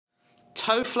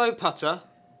toe flow putter,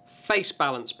 face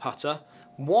balance putter,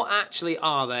 what actually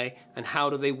are they and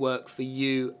how do they work for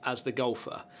you as the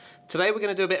golfer? Today we're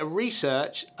going to do a bit of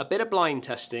research, a bit of blind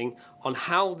testing on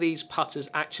how these putters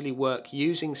actually work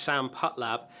using Sam Putt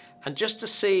Lab, and just to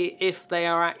see if they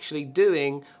are actually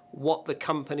doing what the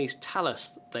companies tell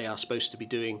us they are supposed to be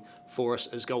doing for us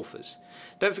as golfers.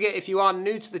 Don't forget, if you are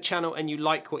new to the channel and you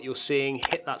like what you're seeing,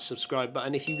 hit that subscribe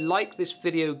button. If you like this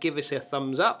video, give us a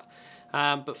thumbs up.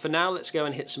 But for now, let's go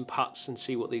and hit some putts and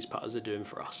see what these putters are doing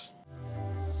for us.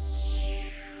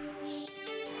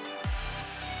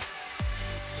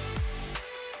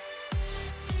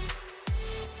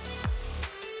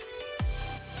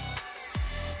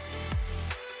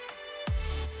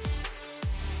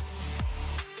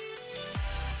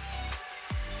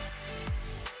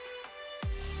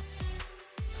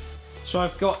 So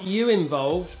I've got you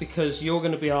involved because you're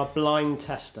going to be our blind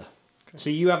tester. Okay. So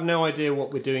you have no idea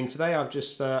what we're doing today. I've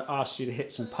just asked you to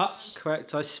hit some putts.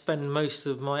 Correct. I spend most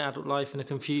of my adult life in a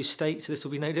confused state, so this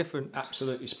will be no different.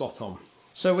 Absolutely spot on.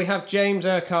 So we have James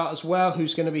Urquhart as well,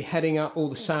 who's going to be heading up all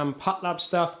the Sam Putt Lab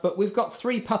stuff. But we've got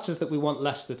 3 putters that we want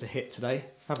Lester to hit today,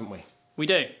 haven't we? We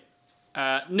do.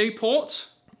 Newport.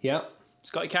 Yeah.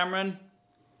 Scotty Cameron.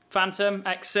 Phantom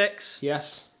X6.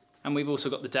 Yes. And we've also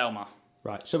got the Delmar.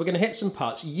 Right, so we're going to hit some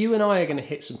putts. You and I are going to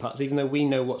hit some putts, even though we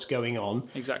know what's going on.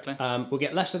 Exactly. We'll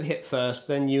get Lester to hit first,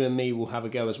 then you and me will have a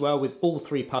go as well with all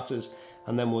 3 putters,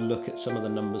 and then we'll look at some of the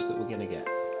numbers that we're going to get.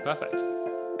 Perfect.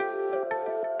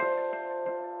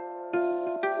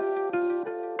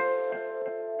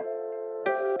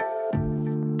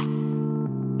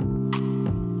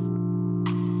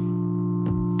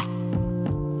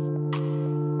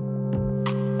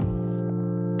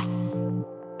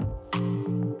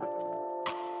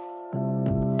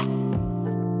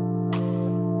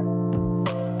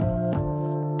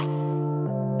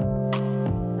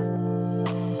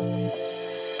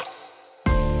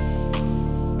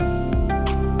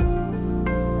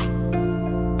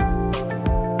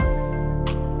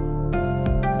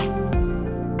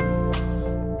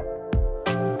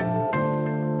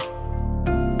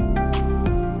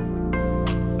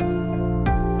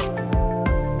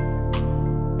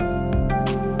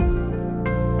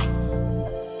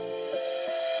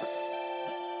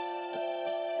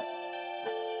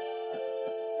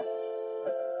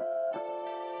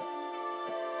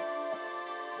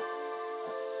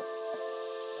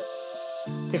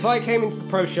 If I came into the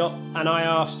pro shop and I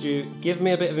asked you, give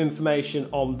me a bit of information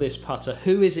on this putter,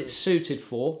 who is it suited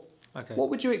for? Okay.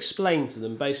 What would you explain to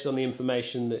them based on the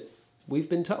information that we've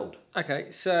been told?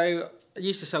 Okay, so I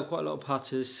used to sell quite a lot of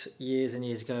putters years and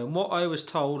years ago, and what I was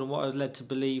told and what I was led to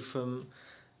believe from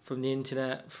the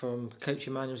internet, from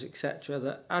coaching manuals, etc.,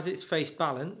 that as it's face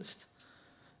balanced,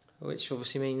 which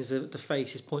obviously means that the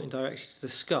face is pointing directly to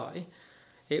the sky,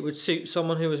 it would suit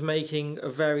someone who was making a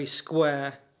very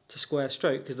square to square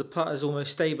stroke, because the putter is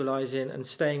almost stabilising and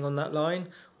staying on that line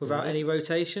without any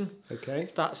rotation. Okay.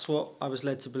 That's what I was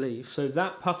led to believe. So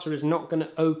that putter is not going to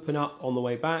open up on the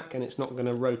way back, and it's not going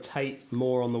to rotate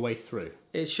more on the way through?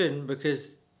 It shouldn't, because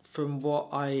from what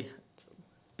I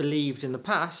believed in the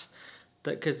past,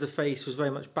 that because the face was very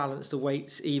much balanced, the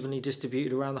weights evenly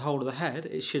distributed around the whole of the head,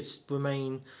 it should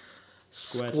remain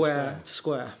square to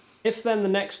square. If then the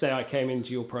next day I came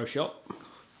into your pro shop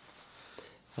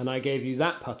and I gave you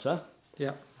that putter,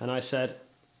 yeah, and I said,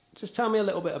 just tell me a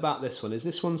little bit about this one. Is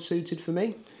this one suited for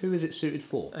me? Who is it suited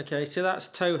for? Okay, so that's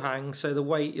toe hang, so the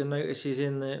weight you'll notice is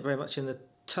in the very much in the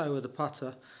toe of the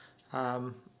putter,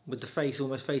 with the face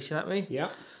almost facing at me. Yeah.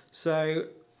 So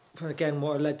again,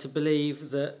 what I led to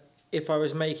believe that if I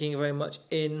was making very much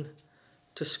in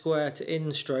to square to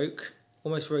in stroke,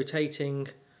 almost rotating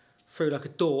through like a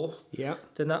door, yeah,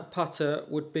 then that putter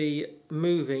would be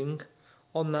moving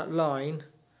on that line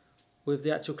with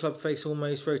the actual club face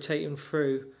almost rotating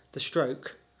through the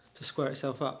stroke to square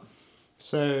itself up.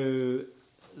 So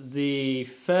the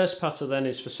first putter then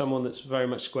is for someone that's very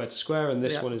much square to square, and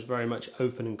this one is very much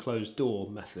open and closed door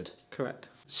method. Correct.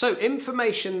 So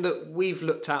information that we've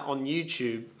looked at on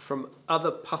YouTube from other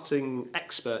putting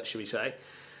experts, should we say,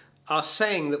 are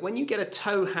saying that when you get a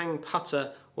toe hang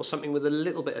putter or something with a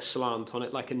little bit of slant on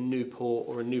it, like a Newport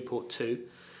or a Newport 2,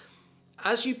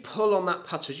 as you pull on that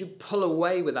putter, as you pull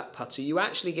away with that putter, you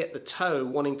actually get the toe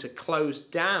wanting to close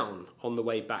down on the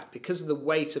way back. Because of the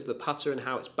weight of the putter and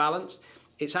how it's balanced,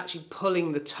 it's actually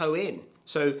pulling the toe in.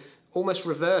 So almost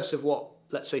reverse of what,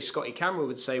 let's say, Scotty Cameron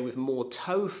would say with more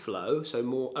toe flow, so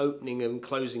more opening and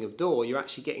closing of door, you're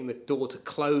actually getting the door to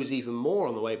close even more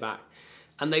on the way back.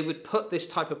 And they would put this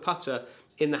type of putter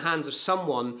in the hands of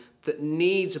someone that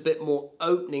needs a bit more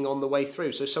opening on the way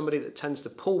through. So somebody that tends to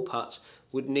pull putts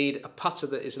would need a putter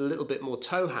that is a little bit more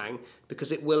toe hang,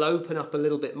 because it will open up a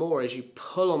little bit more as you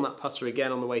pull on that putter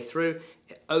again on the way through.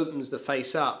 It opens the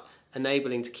face up,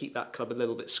 enabling to keep that club a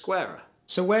little bit squarer.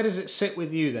 So where does it sit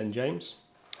with you then, James?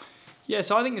 Yeah,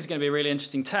 so I think it's going to be a really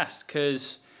interesting test,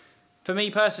 because for me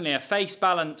personally, a face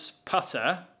balance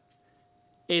putter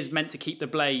is meant to keep the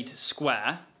blade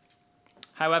square.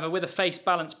 However, with a face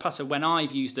balance putter, when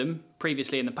I've used them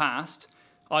previously in the past,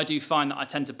 I do find that I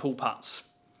tend to pull putts.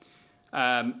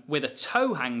 With a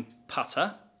toe hang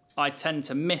putter, I tend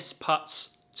to miss putts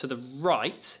to the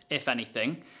right, if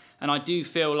anything, and I do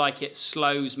feel like it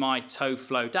slows my toe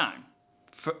flow down.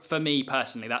 For me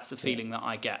personally, that's the feeling that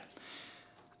I get.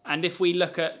 And if we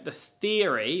look at the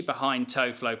theory behind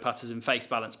toe flow putters and face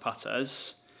balance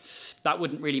putters, that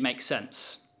wouldn't really make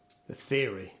sense. The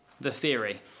theory? The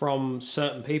theory. From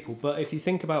certain people. But if you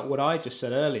think about what I just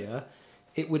said earlier,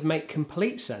 it would make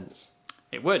complete sense.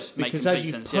 It would make complete sense,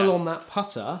 because as you pull on that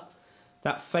putter,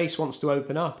 that face wants to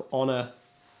open up on a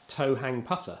toe hang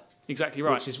putter. Exactly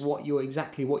right. Which is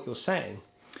exactly what you're saying.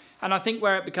 And I think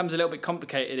where it becomes a little bit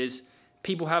complicated is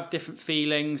people have different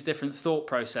feelings, different thought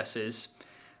processes.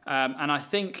 And I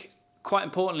think, quite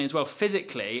importantly as well,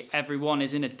 physically, everyone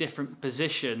is in a different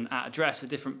position at address, a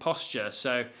different posture.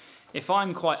 So if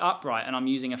I'm quite upright and I'm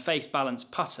using a face balance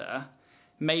putter,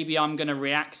 maybe I'm going to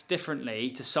react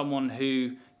differently to someone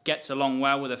who gets along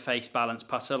well with a face balance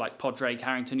putter, like Padraig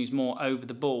Harrington, who's more over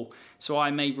the ball. So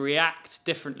I may react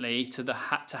differently to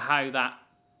how that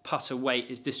putter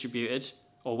weight is distributed,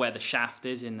 or where the shaft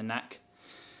is in the neck.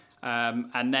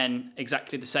 And then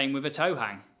exactly the same with a toe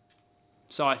hang.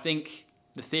 So I think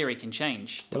the theory can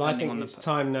change. Well, I think it's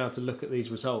time now to look at these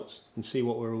results and see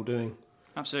what we're all doing.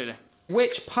 Absolutely.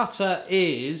 Which putter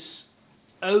is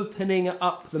opening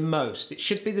up the most? It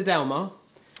should be the Delmar.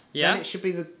 Yeah. Then it should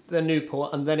be the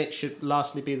Newport, and then it should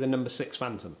lastly be the number 6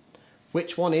 Phantom.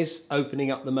 Which one is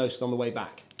opening up the most on the way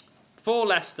back? For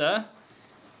Leicester,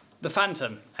 the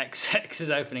Phantom X6 is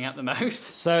opening up the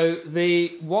most. So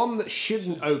the one that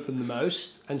shouldn't open the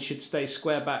most and should stay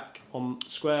square back on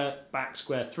square back,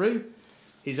 square through,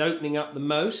 is opening up the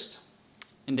most.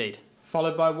 Indeed.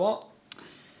 Followed by what?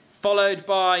 Followed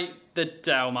by the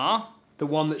Delmar. The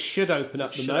one that should open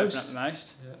up the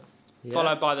most. Yeah.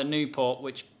 Followed by the Newport,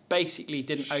 which basically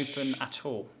didn't open at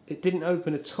all. It didn't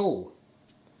open at all.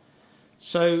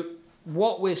 So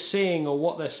what we're seeing, or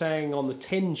what they're saying on the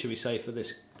tin, should we say, for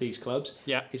these clubs,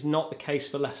 is not the case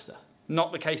for Leicester.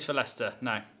 Not the case for Leicester,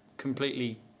 no.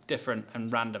 Completely different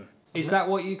and random. Is that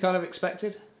what you kind of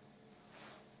expected?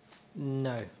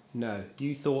 No. No.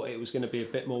 You thought it was going to be a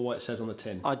bit more what it says on the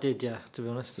tin? I did, yeah, to be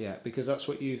honest. Yeah, because that's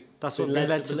what you've That's what I've been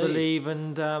led to believe,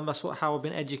 and that's how I've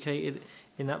been educated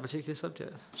in that particular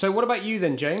subject. So what about you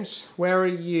then, James? Where are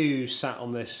you sat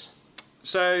on this?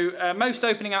 So most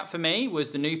opening up for me was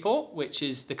the Newport, which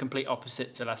is the complete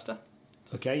opposite to Leicester.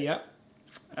 Okay, yeah.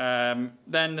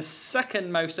 Then the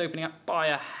second most opening up by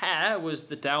a hair was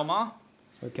the Delmar.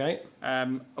 Okay. A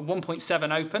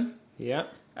 1.7 open. Yeah.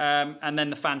 And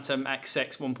then the Phantom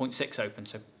X6 1.6 open.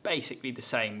 So basically the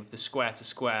same with the square to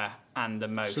square and the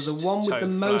most toe flow. So the one with the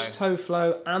most toe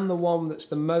flow and the one that's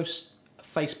the most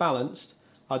face balanced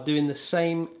are doing the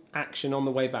same action on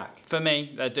the way back. For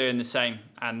me, they're doing the same,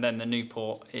 and then the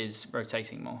Newport is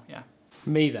rotating more, yeah.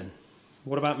 Me then?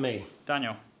 What about me?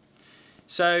 Daniel.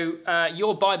 So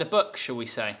you're by the book, shall we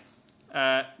say.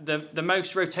 The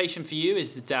most rotation for you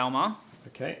is the Delmar.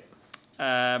 Okay.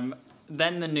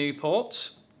 Then the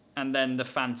Newport, and then the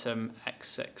Phantom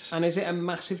X6. And is it a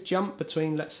massive jump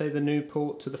between, let's say, the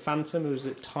Newport to the Phantom, or is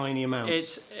it tiny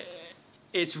amounts?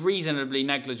 It's reasonably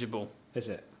negligible. Is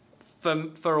it?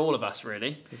 For all of us,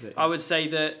 really. Is it? I would say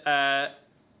that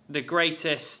the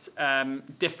greatest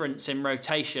difference in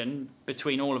rotation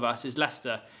between all of us is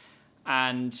Leicester.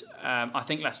 And I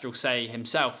think Leicester will say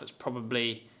himself it's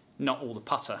probably not all the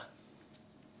putter.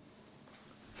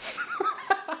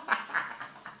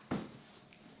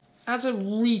 As a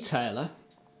retailer,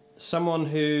 someone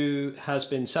who has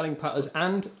been selling putters,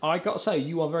 and I got to say,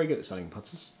 you are very good at selling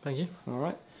putters. Thank you. All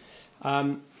right.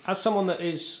 As someone that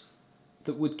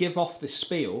would give off this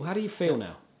spiel, how do you feel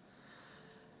now?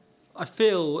 I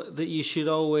feel that you should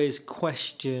always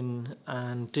question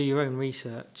and do your own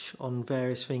research on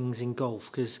various things in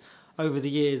golf, because over the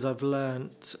years I've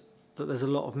learnt that there's a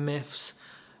lot of myths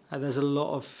and there's a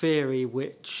lot of theory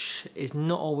which is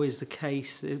not always the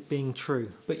case, it being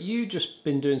true. But you've just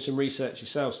been doing some research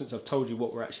yourself since I've told you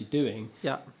what we're actually doing.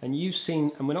 Yeah. And you've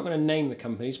seen, and we're not going to name the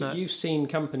companies, but you've seen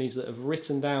companies that have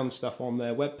written down stuff on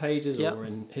their web pages or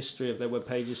in history of their web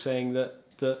pages saying that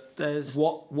there's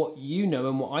what you know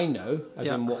and what I know, as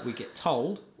in what we get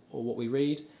told or what we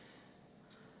read,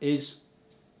 is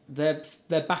they're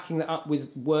backing that up with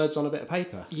words on a bit of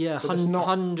paper. Yeah,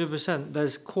 100%.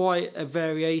 There's quite a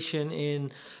variation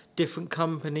in different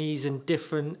companies and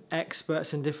different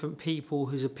experts and different people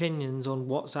whose opinions on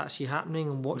what's actually happening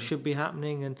and what should be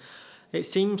happening, and it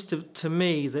seems to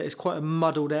me that it's quite a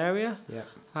muddled area.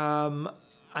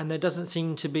 And there doesn't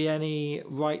seem to be any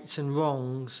rights and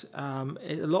wrongs. A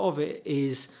lot of it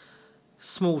is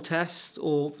small tests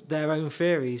or their own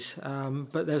theories,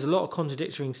 but there's a lot of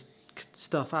contradictory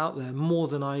stuff out there, more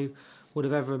than I would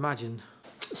have ever imagined.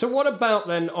 So what about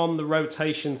then on the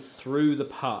rotation through the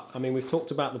putt? I mean, we've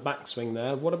talked about the backswing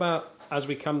there. What about as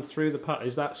we come through the putt?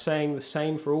 Is that saying the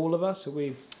same for all of us? Are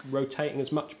we rotating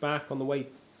as much back on the way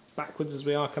backwards as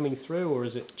we are coming through, or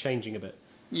is it changing a bit?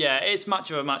 Yeah, it's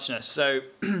much of a muchness. So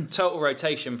total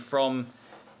rotation from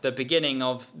the beginning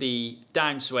of the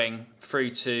downswing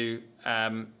through to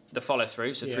the follow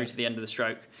through, so through to the end of the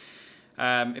stroke.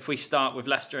 If we start with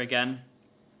Lester again,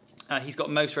 he's got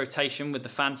most rotation with the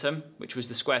Phantom, which was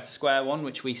the square to square one,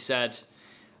 which we said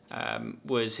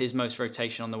was his most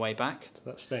rotation on the way back. So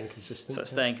that's staying consistent. So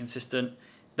that's staying consistent.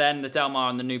 Then the Del Mar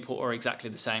and the Newport are exactly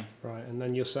the same. Right, and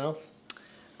then yourself?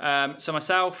 So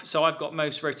myself, I've got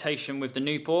most rotation with the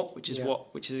Newport, which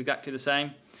is exactly the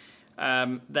same.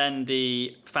 Then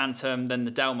the Phantom, then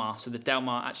the Del Mar. So the Del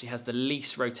Mar actually has the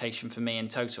least rotation for me in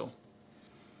total.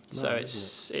 So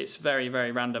it's very,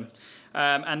 very random.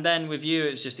 And then with you,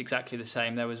 it's just exactly the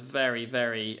same. There was very,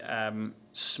 very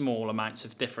small amounts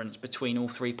of difference between all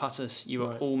three putters. You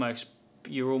were almost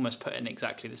putting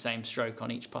exactly the same stroke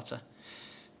on each putter,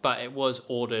 but it was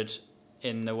ordered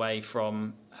in the way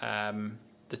from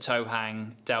the toe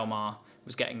hang. Del Mar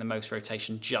was getting the most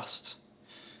rotation just,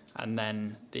 and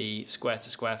then the square to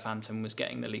square Phantom was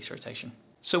getting the least rotation.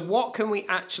 So what can we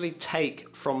actually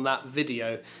take from that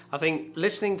video? I think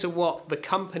listening to what the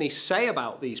companies say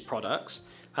about these products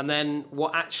and then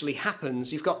what actually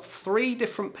happens, you've got 3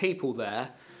 different people there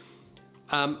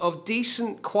of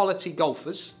decent quality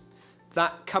golfers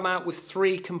that come out with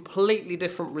 3 completely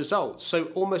different results. So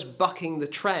almost bucking the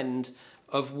trend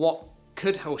of what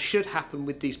could or should happen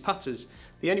with these putters.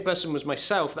 The only person was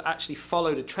myself that actually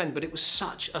followed a trend, but it was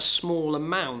such a small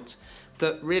amount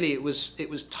that really it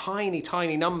was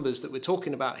tiny numbers that we're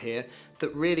talking about here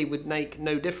that really would make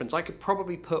no difference. I could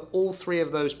probably put all 3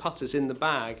 of those putters in the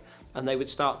bag and they would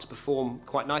start to perform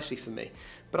quite nicely for me.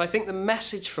 But I think the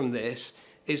message from this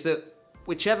is that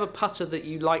whichever putter that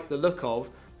you like the look of,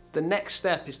 the next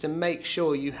step is to make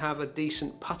sure you have a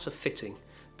decent putter fitting,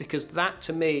 because that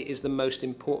to me is the most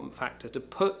important factor, to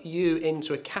put you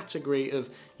into a category of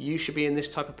you should be in this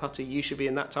type of putter, you should be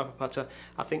in that type of putter.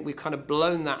 I think we've kind of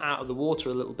blown that out of the water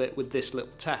a little bit with this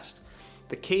little test.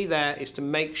 The key there is to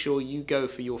make sure you go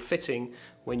for your fitting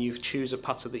when you choose a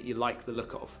putter that you like the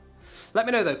look of. Let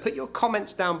me know though, put your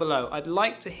comments down below. I'd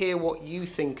like to hear what you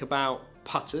think about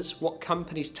putters, what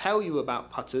companies tell you about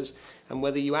putters, and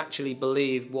whether you actually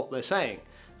believe what they're saying.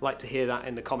 I'd like to hear that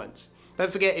in the comments.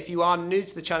 Don't forget, if you are new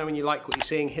to the channel and you like what you're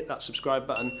seeing, hit that subscribe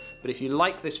button. But if you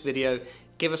like this video,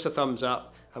 give us a thumbs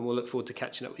up and we'll look forward to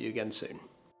catching up with you again soon.